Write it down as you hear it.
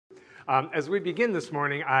As we begin this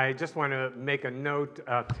morning, I just want to make a note.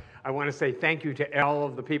 I want to say thank you to all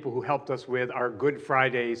of the people who helped us with our Good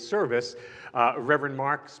Friday service. Reverend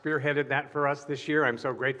Mark spearheaded that for us this year. I'm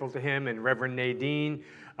so grateful to him, and Reverend Nadine,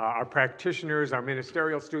 our practitioners, our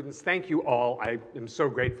ministerial students. Thank you all. I am so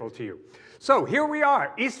grateful to you. So here we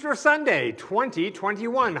are, Easter Sunday,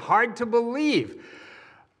 2021. Hard to believe.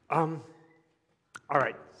 All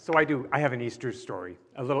right, so I have an Easter story,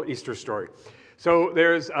 a little Easter story. So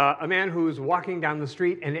there's a man who's walking down the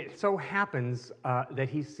street, and it so happens that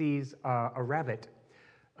he sees a rabbit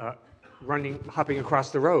hopping across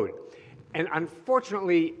the road. And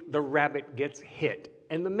unfortunately, the rabbit gets hit.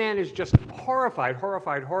 And the man is just horrified.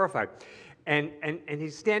 And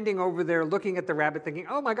he's standing over there looking at the rabbit thinking,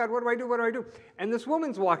 oh my God, what do I do? And this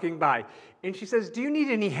woman's walking by, and she says, do you need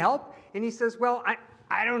any help? And he says, well,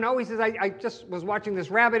 I don't know. He says, I just was watching this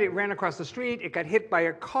rabbit. It ran across the street. It got hit by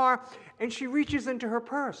a car. And she reaches into her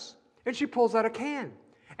purse, and she pulls out a can.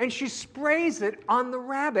 And she sprays it on the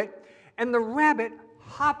rabbit. And the rabbit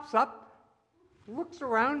hops up, looks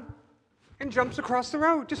around, and jumps across the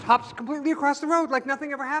road. Just hops completely across the road like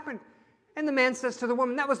nothing ever happened. And the man says to the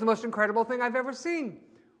woman, that was the most incredible thing I've ever seen.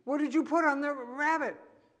 What did you put on the rabbit?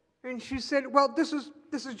 And she said, well, this is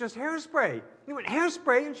just hairspray. He went,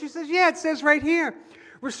 hairspray? And she says, yeah, it says right here,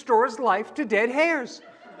 restores life to dead hairs.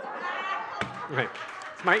 Right.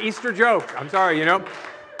 It's my Easter joke. I'm sorry, you know.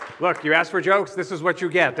 Look, you asked for jokes, this is what you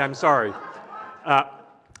get. I'm sorry.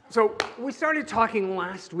 So we started talking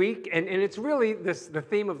last week, and it's really the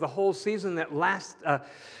theme of the whole season that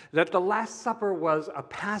the Last Supper was a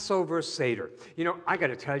Passover Seder. You know, I got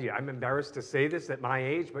to tell you, I'm embarrassed to say this at my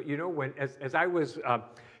age, but you know, as I was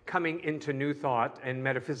coming into New Thought and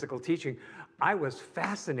metaphysical teaching, I was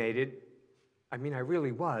fascinated. I mean, I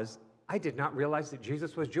really was. I did not realize that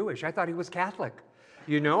Jesus was Jewish. I thought he was Catholic.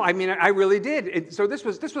 You know, I mean, I really did. So this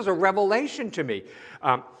was a revelation to me.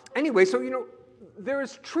 Anyway, so, you know, there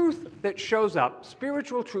is truth that shows up,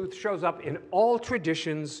 spiritual truth shows up in all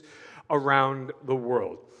traditions around the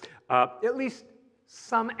world. At least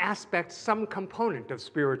some aspect, some component of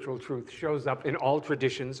spiritual truth shows up in all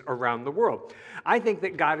traditions around the world. I think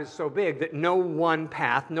that God is so big that no one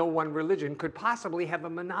path, no one religion could possibly have a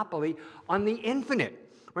monopoly on the infinite.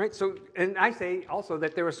 Right? So, and I say also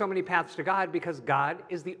that there are so many paths to God because God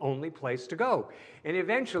is the only place to go. And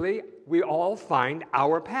eventually, we all find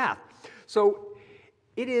our path. So,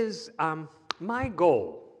 it is my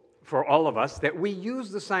goal for all of us that we use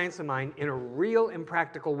the science of mind in a real and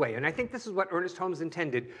practical way. And I think this is what Ernest Holmes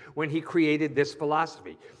intended when he created this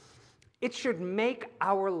philosophy. It should make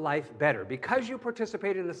our life better. Because you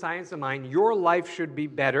participate in the science of mind, your life should be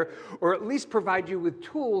better, or at least provide you with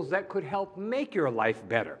tools that could help make your life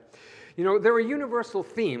better. You know, there are universal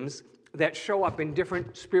themes that show up in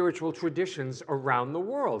different spiritual traditions around the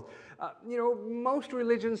world. You know, most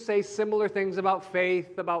religions say similar things about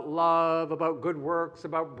faith, about love, about good works,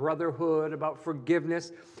 about brotherhood, about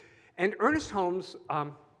forgiveness. And Ernest Holmes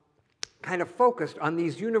kind of focused on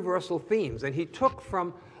these universal themes, and he took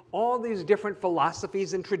from all these different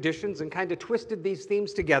philosophies and traditions and kind of twisted these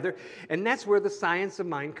themes together, and that's where the science of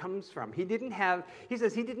mind comes from. He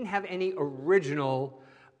says he didn't have any original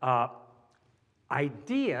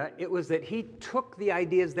idea. It was that he took the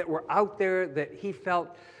ideas that were out there that he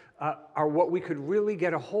felt are what we could really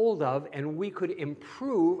get a hold of, and we could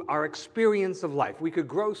improve our experience of life. We could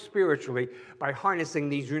grow spiritually by harnessing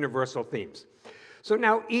these universal themes. So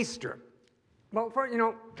now Easter. Well, you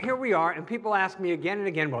know, here we are, and people ask me again and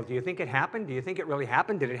again, well, do you think it happened? Do you think it really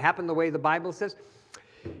happened? Did it happen the way the Bible says?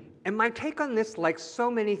 And my take on this, like so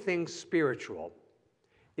many things spiritual,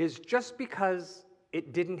 is just because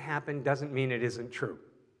it didn't happen doesn't mean it isn't true.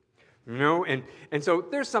 You know, and so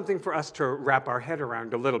there's something for us to wrap our head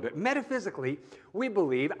around a little bit. Metaphysically, we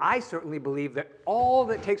believe, I certainly believe, that all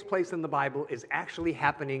that takes place in the Bible is actually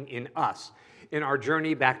happening in us, in our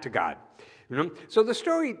journey back to God. You know? So the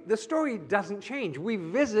story doesn't change. We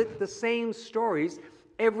visit the same stories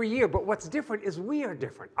every year, but what's different is we are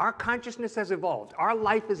different. Our consciousness has evolved. Our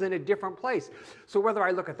life is in a different place. So whether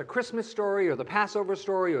I look at the Christmas story or the Passover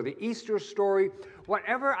story or the Easter story,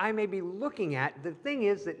 whatever I may be looking at, the thing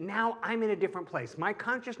is that now I'm in a different place. My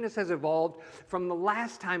consciousness has evolved from the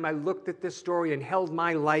last time I looked at this story and held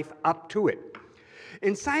my life up to it.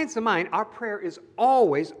 In Science of Mind, our prayer is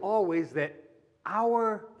always, always that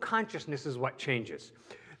our consciousness is what changes.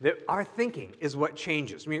 That our thinking is what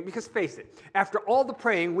changes. I mean, because face it, after all the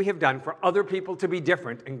praying we have done for other people to be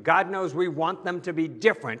different, and God knows we want them to be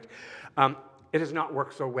different, it has not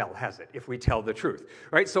worked so well, has it, if we tell the truth,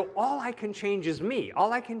 right? So all I can change is me.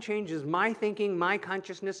 All I can change is my thinking, my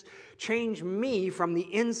consciousness, change me from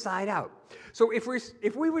the inside out. So if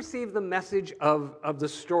we receive the message of the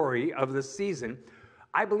story of the season,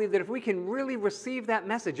 I believe that if we can really receive that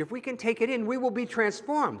message, if we can take it in, we will be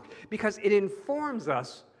transformed because it informs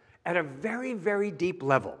us at a very, very deep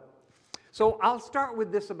level. So I'll start with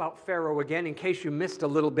this about Pharaoh again, in case you missed a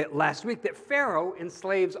little bit last week, that Pharaoh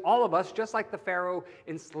enslaves all of us just like the Pharaoh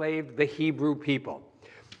enslaved the Hebrew people.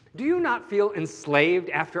 Do you not feel enslaved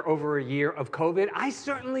after over a year of COVID? I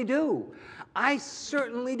certainly do. I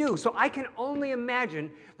certainly do. So I can only imagine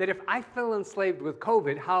that if I felt enslaved with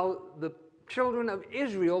COVID, how the children of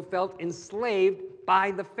Israel felt enslaved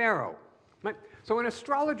by the Pharaoh. Right? So an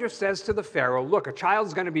astrologer says to the Pharaoh, look, a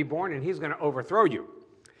child's going to be born and he's going to overthrow you.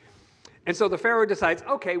 And so the Pharaoh decides,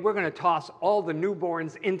 okay, we're going to toss all the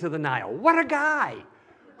newborns into the Nile. What a guy!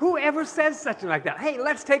 Who ever says something like that? Hey,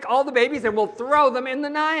 let's take all the babies and we'll throw them in the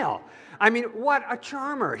Nile. I mean, what a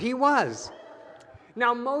charmer he was.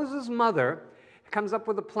 Now, Moses' mother comes up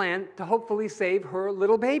with a plan to hopefully save her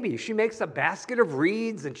little baby. She makes a basket of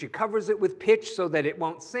reeds and she covers it with pitch so that it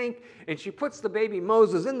won't sink. And she puts the baby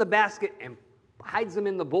Moses in the basket and hides him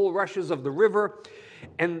in the bulrushes of the river.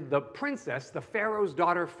 And the princess, the Pharaoh's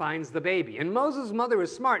daughter, finds the baby. And Moses' mother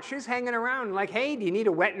is smart. She's hanging around like, hey, do you need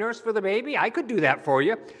a wet nurse for the baby? I could do that for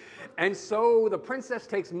you. And so the princess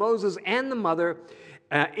takes Moses and the mother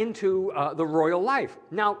into the royal life.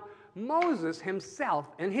 Now, Moses himself,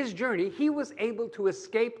 in his journey, he was able to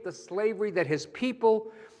escape the slavery that his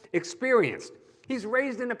people experienced. He's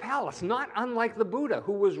raised in a palace, not unlike the Buddha,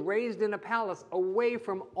 who was raised in a palace away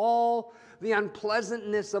from all the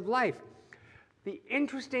unpleasantness of life. The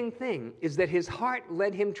interesting thing is that his heart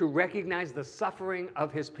led him to recognize the suffering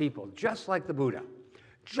of his people, just like the Buddha.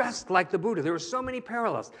 Just like the Buddha. There are so many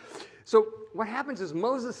parallels. So what happens is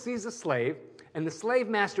Moses sees a slave, and the slave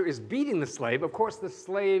master is beating the slave. Of course, the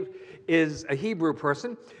slave is a Hebrew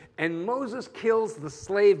person, and Moses kills the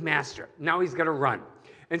slave master. Now he's got to run.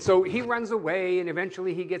 And so he runs away, and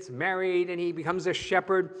eventually he gets married, and he becomes a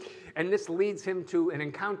shepherd, and this leads him to an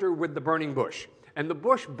encounter with the burning bush. And the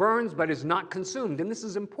bush burns but is not consumed. And this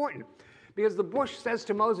is important because the bush says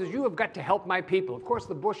to Moses, you have got to help my people. Of course,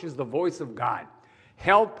 the bush is the voice of God.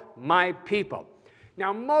 Help my people.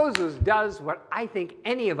 Now, Moses does what I think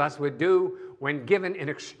any of us would do when given an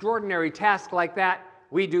extraordinary task like that.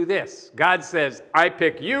 We do this. God says, I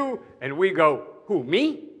pick you, and we go, who,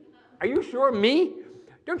 me? Are you sure, me?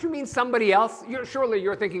 Don't you mean somebody else? Surely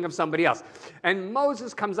you're thinking of somebody else. And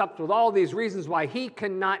Moses comes up with all these reasons why he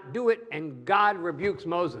cannot do it, and God rebukes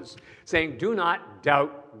Moses, saying, do not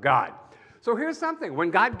doubt God. So here's something.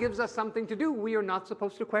 When God gives us something to do, we are not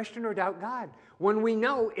supposed to question or doubt God. When we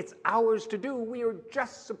know it's ours to do, we are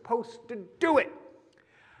just supposed to do it.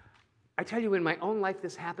 I tell you, in my own life,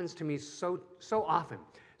 this happens to me so often,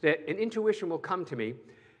 that an intuition will come to me,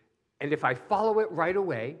 and if I follow it right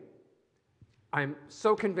away, I'm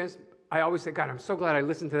so convinced, I always say, God, I'm so glad I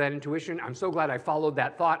listened to that intuition. I'm so glad I followed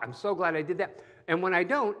that thought. I'm so glad I did that. And when I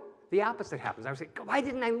don't, the opposite happens. I would say, why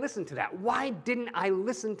didn't I listen to that? Why didn't I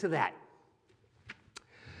listen to that?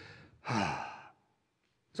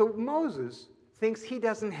 So Moses thinks he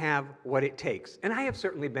doesn't have what it takes. And I have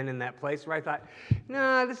certainly been in that place where I thought,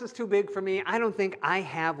 no, this is too big for me. I don't think I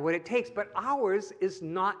have what it takes. But ours is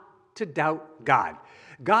not to doubt God.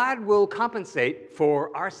 God will compensate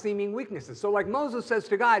for our seeming weaknesses. So like Moses says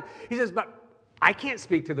to God, he says, but I can't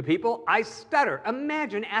speak to the people. I stutter.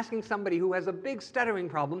 Imagine asking somebody who has a big stuttering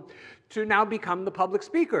problem to now become the public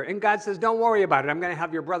speaker. And God says, don't worry about it. I'm going to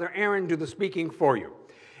have your brother Aaron do the speaking for you.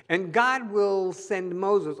 And God will send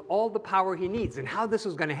Moses all the power he needs. And how this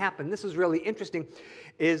is going to happen, this is really interesting,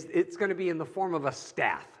 is it's going to be in the form of a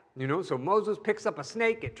staff. You know, so Moses picks up a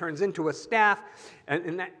snake, it turns into a staff,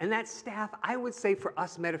 and that staff, I would say for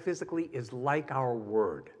us metaphysically, is like our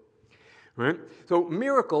word. Right? So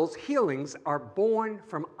miracles, healings, are born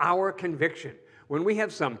from our conviction. When we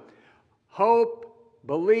have some hope,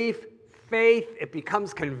 belief, faith, it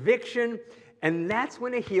becomes conviction, and that's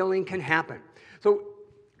when a healing can happen. So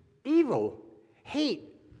evil,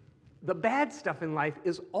 hate, the bad stuff in life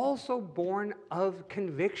is also born of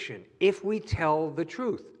conviction if we tell the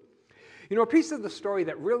truth. You know, a piece of the story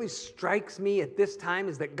that really strikes me at this time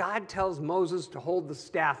is that God tells Moses to hold the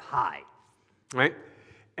staff high, right?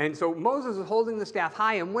 And so Moses is holding the staff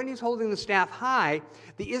high, and when he's holding the staff high,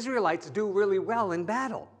 the Israelites do really well in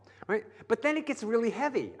battle, right? But then it gets really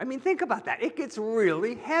heavy. I mean, think about that. It gets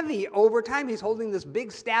really heavy over time. He's holding this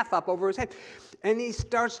big staff up over his head, and he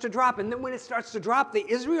starts to drop. And then when it starts to drop, the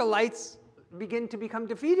Israelites begin to become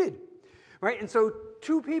defeated. right? And so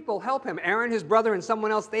two people help him, Aaron, his brother, and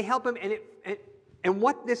someone else. They help him, and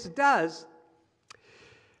what this does,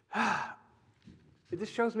 this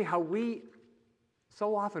shows me how we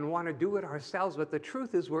so often want to do it ourselves, but the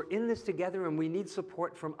truth is we're in this together and we need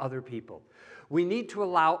support from other people. We need to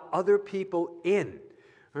allow other people in,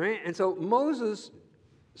 right? And so Moses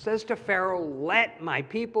says to Pharaoh, let my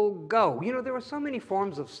people go. You know, there are so many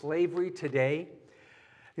forms of slavery today,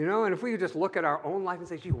 you know, and if we could just look at our own life and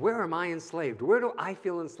say, gee, where am I enslaved? Where do I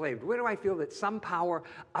feel enslaved? Where do I feel that some power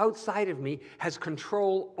outside of me has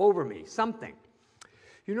control over me? Something.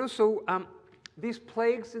 You know, so these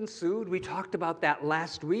plagues ensued. We talked about that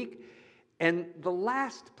last week. And the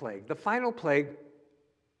last plague, the final plague,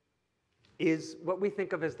 is what we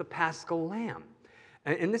think of as the Paschal Lamb.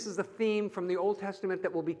 And this is a theme from the Old Testament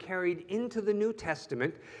that will be carried into the New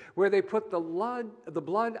Testament, where they put the blood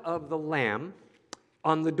of the lamb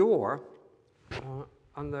on the door,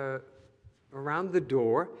 around the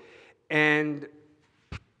door, and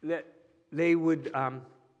that they would,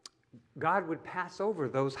 God would pass over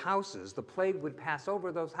those houses. The plague would pass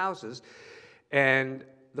over those houses, and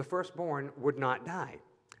the firstborn would not die.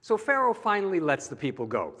 So Pharaoh finally lets the people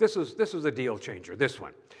go. This was a deal changer, this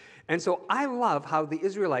one. And so I love how the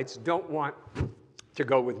Israelites don't want to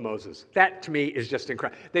go with Moses. That, to me, is just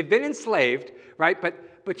incredible. They've been enslaved, right?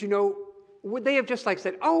 But you know, would they have just like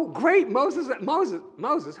said, oh, great, Moses,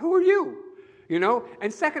 who are you? You know?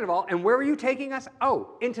 And second of all, and where are you taking us?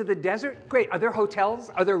 Oh, into the desert? Great. Are there hotels?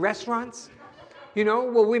 Are there restaurants? You know,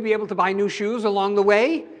 will we be able to buy new shoes along the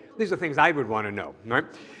way? These are things I would want to know, right?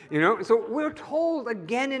 You know, so we're told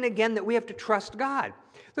again and again that we have to trust God.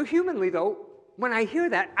 So humanly, though, when I hear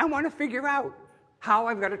that, I want to figure out how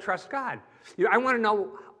I've got to trust God. You know, I want to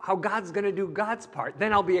know how God's going to do God's part.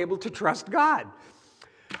 Then I'll be able to trust God.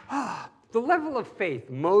 The level of faith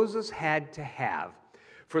Moses had to have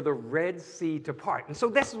for the Red Sea to part. And so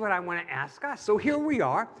this is what I want to ask us. So here we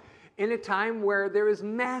are in a time where there is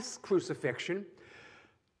mass crucifixion.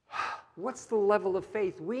 What's the level of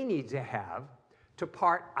faith we need to have to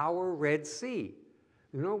part our Red Sea?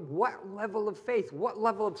 You know, what level of faith, what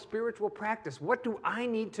level of spiritual practice, what do I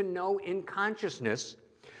need to know in consciousness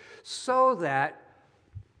so that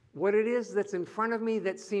what it is that's in front of me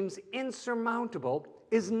that seems insurmountable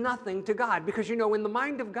is nothing to God? Because, you know, in the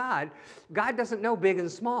mind of God, God doesn't know big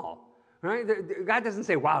and small, right? God doesn't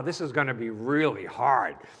say, wow, this is going to be really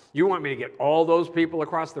hard. You want me to get all those people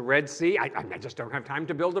across the Red Sea? I just don't have time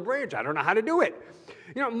to build a bridge. I don't know how to do it.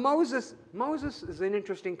 You know, Moses is an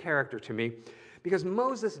interesting character to me, because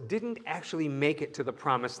Moses didn't actually make it to the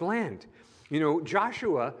promised land. You know,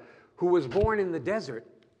 Joshua, who was born in the desert,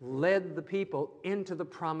 led the people into the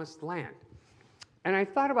promised land. And I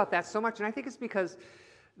thought about that so much, and I think it's because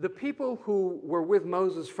the people who were with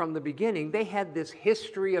Moses from the beginning, they had this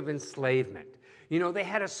history of enslavement. You know, they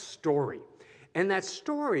had a story. And that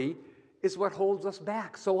story is what holds us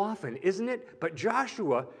back so often, isn't it? But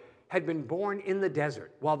Joshua had been born in the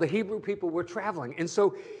desert while the Hebrew people were traveling. And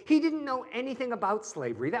so he didn't know anything about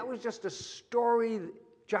slavery. That was just a story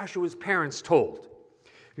Joshua's parents told.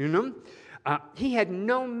 You know? He had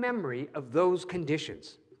no memory of those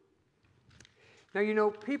conditions. Now, you know,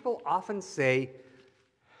 people often say,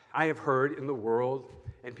 I have heard in the world,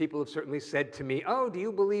 and people have certainly said to me, oh, do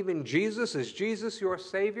you believe in Jesus? Is Jesus your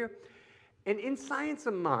Savior? And in Science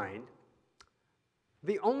of Mind,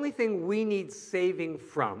 the only thing we need saving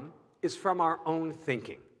from is from our own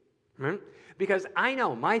thinking. Right? Because I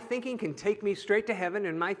know my thinking can take me straight to heaven,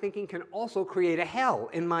 and my thinking can also create a hell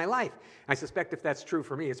in my life. I suspect if that's true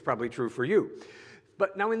for me, it's probably true for you.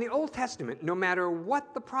 But now in the Old Testament, no matter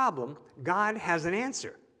what the problem, God has an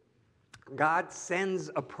answer. God sends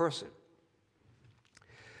a person.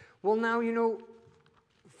 Well, now, you know,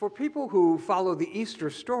 for people who follow the Easter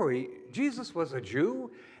story, Jesus was a Jew,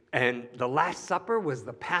 and the Last Supper was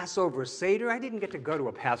the Passover Seder. I didn't get to go to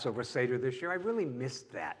a Passover Seder this year. I really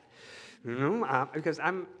missed that, you know, because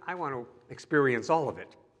I want to experience all of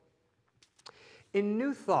it. In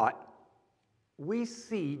New Thought, we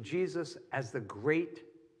see Jesus as the great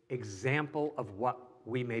example of what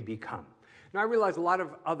we may become. Now, I realize a lot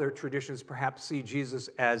of other traditions perhaps see Jesus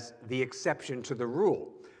as the exception to the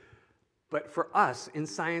rule. But for us, in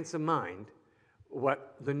Science of Mind,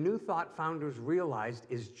 what the New Thought founders realized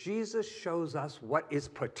is Jesus shows us what is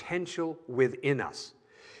potential within us.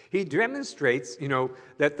 He demonstrates, you know,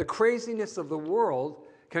 that the craziness of the world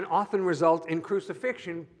can often result in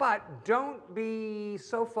crucifixion, but don't be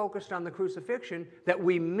so focused on the crucifixion that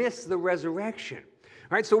we miss the resurrection.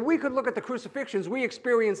 All right, so we could look at the crucifixions we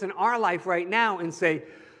experience in our life right now and say,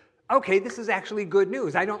 okay, this is actually good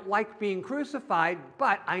news. I don't like being crucified,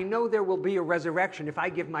 but I know there will be a resurrection if I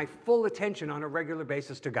give my full attention on a regular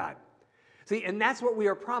basis to God. See, and that's what we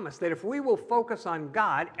are promised, that if we will focus on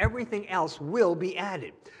God, everything else will be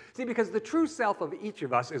added. See, because the true self of each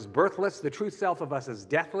of us is birthless, the true self of us is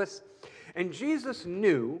deathless, and Jesus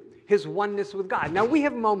knew his oneness with God. Now, we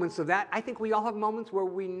have moments of that. I think we all have moments where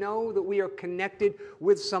we know that we are connected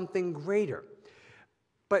with something greater.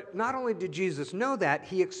 But not only did Jesus know that,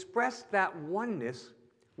 he expressed that oneness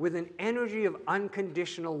with an energy of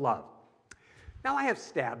unconditional love. Now, I have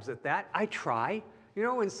stabs at that. I try.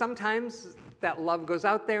 And sometimes that love goes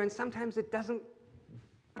out there, and sometimes it doesn't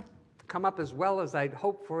come up as well as I'd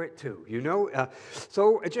hope for it to,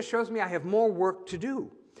 So it just shows me I have more work to do.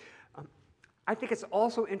 I think it's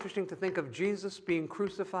also interesting to think of Jesus being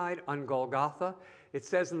crucified on Golgotha. It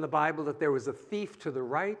says in the Bible that there was a thief to the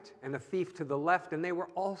right and a thief to the left, and they were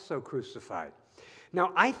also crucified.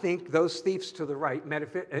 Now, I think those thieves to the right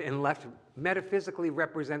and left metaphysically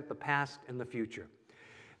represent the past and the future,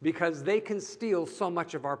 because they can steal so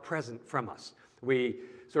much of our present from us. We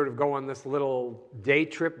sort of go on this little day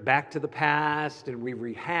trip back to the past, and we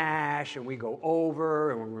rehash, and we go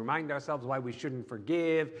over, and we remind ourselves why we shouldn't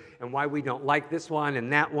forgive, and why we don't like this one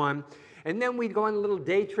and that one. And then we go on a little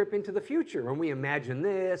day trip into the future, and we imagine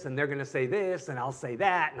this, and they're going to say this, and I'll say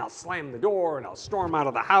that, and I'll slam the door, and I'll storm out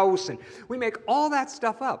of the house, and we make all that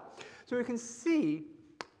stuff up. So we can see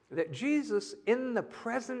that Jesus, in the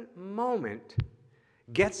present moment,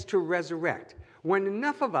 gets to resurrect. When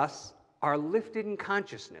enough of us are lifted in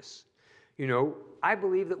consciousness, I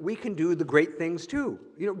believe that we can do the great things too.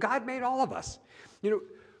 God made all of us.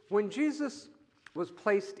 When Jesus was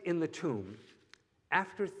placed in the tomb,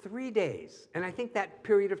 after 3 days, and I think that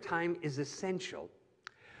period of time is essential,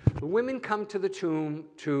 the women come to the tomb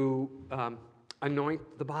to anoint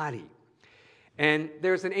the body. And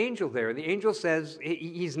there's an angel there, and the angel says,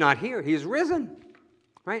 he's not here, he's risen,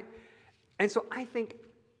 right? And so I think,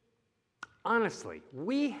 honestly,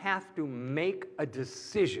 we have to make a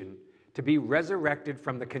decision to be resurrected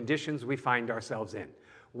from the conditions we find ourselves in.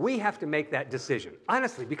 We have to make that decision,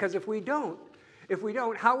 honestly, because if we don't,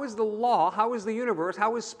 how is the law, how is the universe,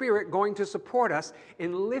 how is spirit going to support us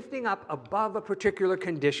in lifting up above a particular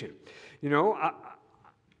condition?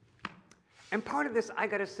 And part of this, I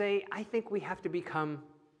got to say, I think we have to become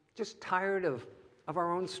just tired of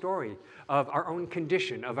our own story, of our own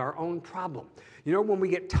condition, of our own problem. When we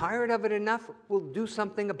get tired of it enough, we'll do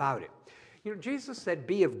something about it. Jesus said,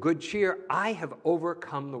 be of good cheer. I have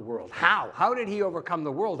overcome the world. How? How did he overcome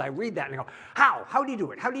the world? I read that and I go, how? How did he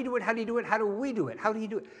do it? How do you do it? How do you do it? How do we do it? How do you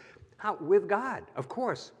do it? How? With God, of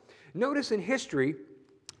course. Notice in history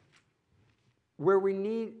where we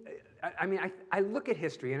need, I look at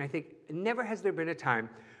history and I think never has there been a time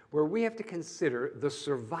where we have to consider the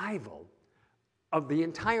survival of the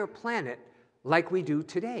entire planet like we do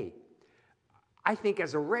today. I think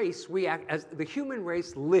as a race, as the human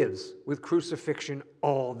race lives with crucifixion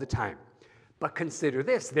all the time. But consider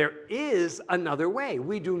this, there is another way.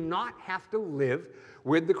 We do not have to live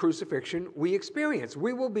with the crucifixion we experience.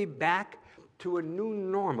 We will be back to a new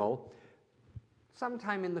normal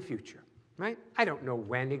sometime in the future, right? I don't know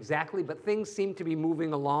when exactly, but things seem to be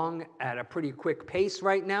moving along at a pretty quick pace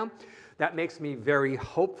right now. That makes me very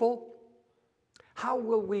hopeful. How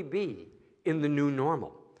will we be in the new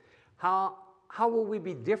normal? How will we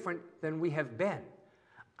be different than we have been?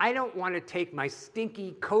 I don't want to take my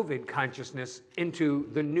stinky COVID consciousness into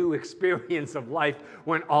the new experience of life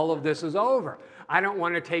when all of this is over. I don't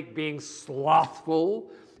want to take being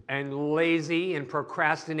slothful and lazy and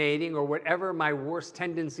procrastinating or whatever my worst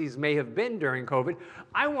tendencies may have been during COVID.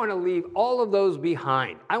 I want to leave all of those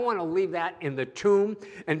behind. I want to leave that in the tomb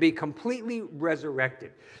and be completely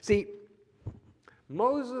resurrected. See,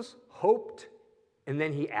 Moses hoped and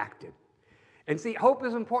then he acted. And see, hope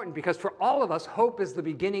is important because for all of us, hope is the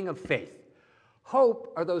beginning of faith.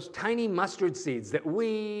 Hope are those tiny mustard seeds that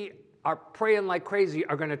we are praying like crazy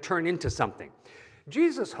are going to turn into something.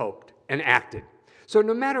 Jesus hoped and acted. So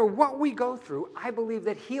no matter what we go through, I believe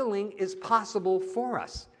that healing is possible for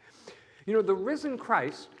us. The risen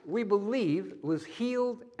Christ, we believe, was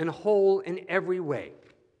healed and whole in every way.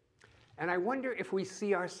 And I wonder if we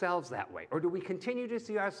see ourselves that way, or do we continue to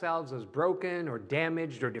see ourselves as broken or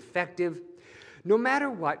damaged or defective? No matter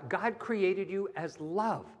what, God created you as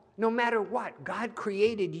love. No matter what, God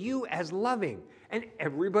created you as loving, and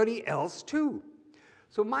everybody else too.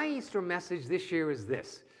 So my Easter message this year is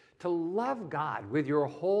this: to love God with your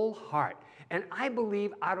whole heart. And I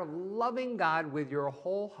believe out of loving God with your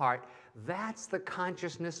whole heart, that's the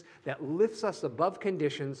consciousness that lifts us above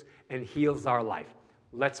conditions and heals our life.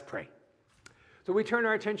 Let's pray. So we turn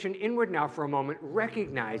our attention inward now for a moment,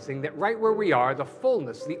 recognizing that right where we are, the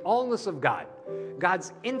fullness, the allness of God,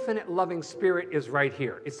 God's infinite loving spirit is right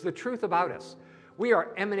here. It's the truth about us. We are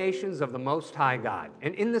emanations of the Most High God.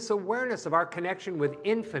 And in this awareness of our connection with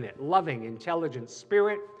infinite, loving, intelligent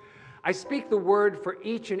spirit, I speak the word for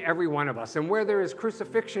each and every one of us. And where there is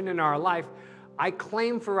crucifixion in our life, I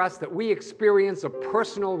claim for us that we experience a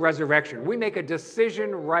personal resurrection. We make a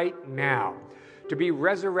decision right now to be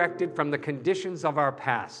resurrected from the conditions of our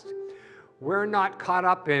past. We're not caught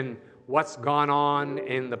up in what's gone on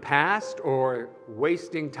in the past or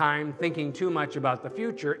wasting time thinking too much about the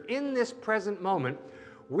future. In this present moment,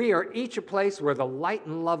 we are each a place where the light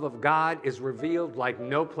and love of God is revealed like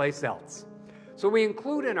no place else. So we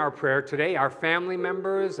include in our prayer today our family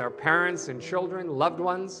members, our parents and children, loved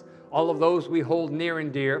ones, all of those we hold near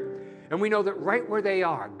and dear. And we know that right where they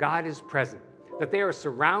are, God is present, that they are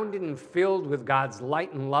surrounded and filled with God's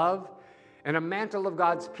light and love, and a mantle of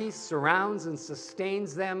God's peace surrounds and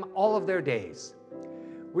sustains them all of their days.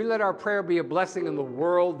 We let our prayer be a blessing in the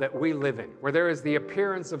world that we live in, where there is the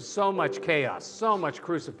appearance of so much chaos, so much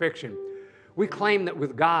crucifixion. We claim that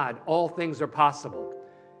with God, all things are possible.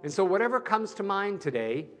 And so whatever comes to mind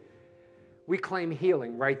today, we claim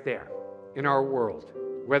healing right there in our world,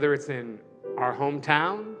 whether it's in our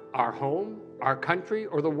hometown, our home, our country,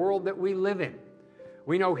 or the world that we live in.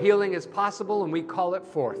 We know healing is possible, and we call it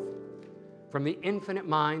forth from the infinite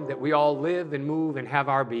mind that we all live and move and have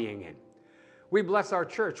our being in. We bless our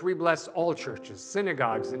church. We bless all churches,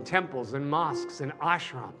 synagogues and temples and mosques and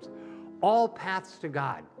ashrams, all paths to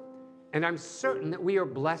God. And I'm certain that we are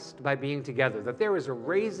blessed by being together, that there is a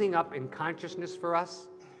raising up in consciousness for us,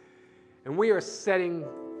 and we are setting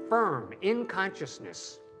firm in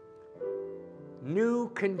consciousness new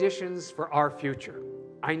conditions for our future.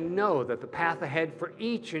 I know that the path ahead for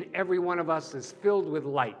each and every one of us is filled with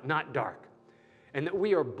light, not dark, and that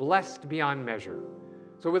we are blessed beyond measure.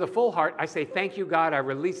 So with a full heart, I say, thank you, God. I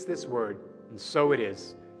release this word, and so it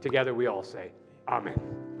is. Together we all say, amen.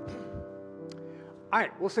 All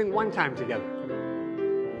right, we'll sing one time together.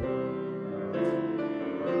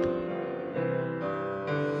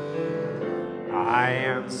 I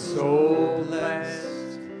am so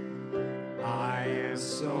blessed. I am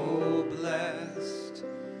so blessed.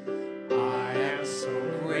 I am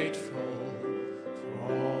so grateful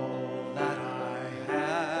for all that I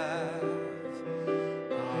have.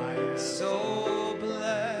 I am so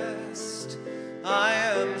blessed. I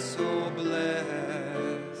am so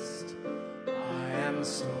blessed. I am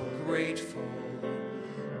so grateful.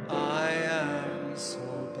 I am so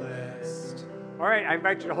blessed. All right, I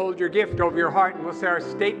invite you to hold your gift over your heart, and we'll say our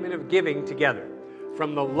statement of giving together.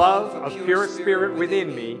 From the love of pure spirit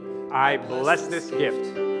within me, I bless this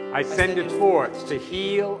gift. I send it forth to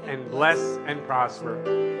heal and bless and prosper.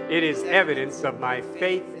 It is evidence of my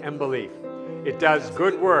faith and belief. It does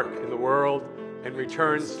good work in the world and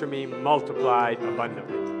returns to me multiplied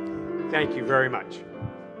abundantly. Thank you very much.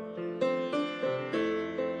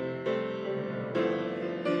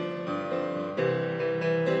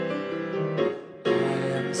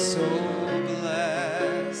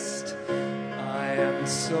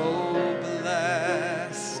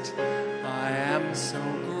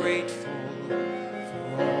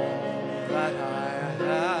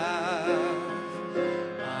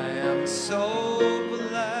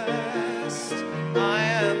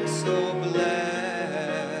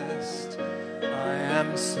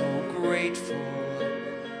 So grateful,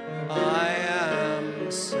 I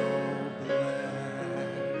am so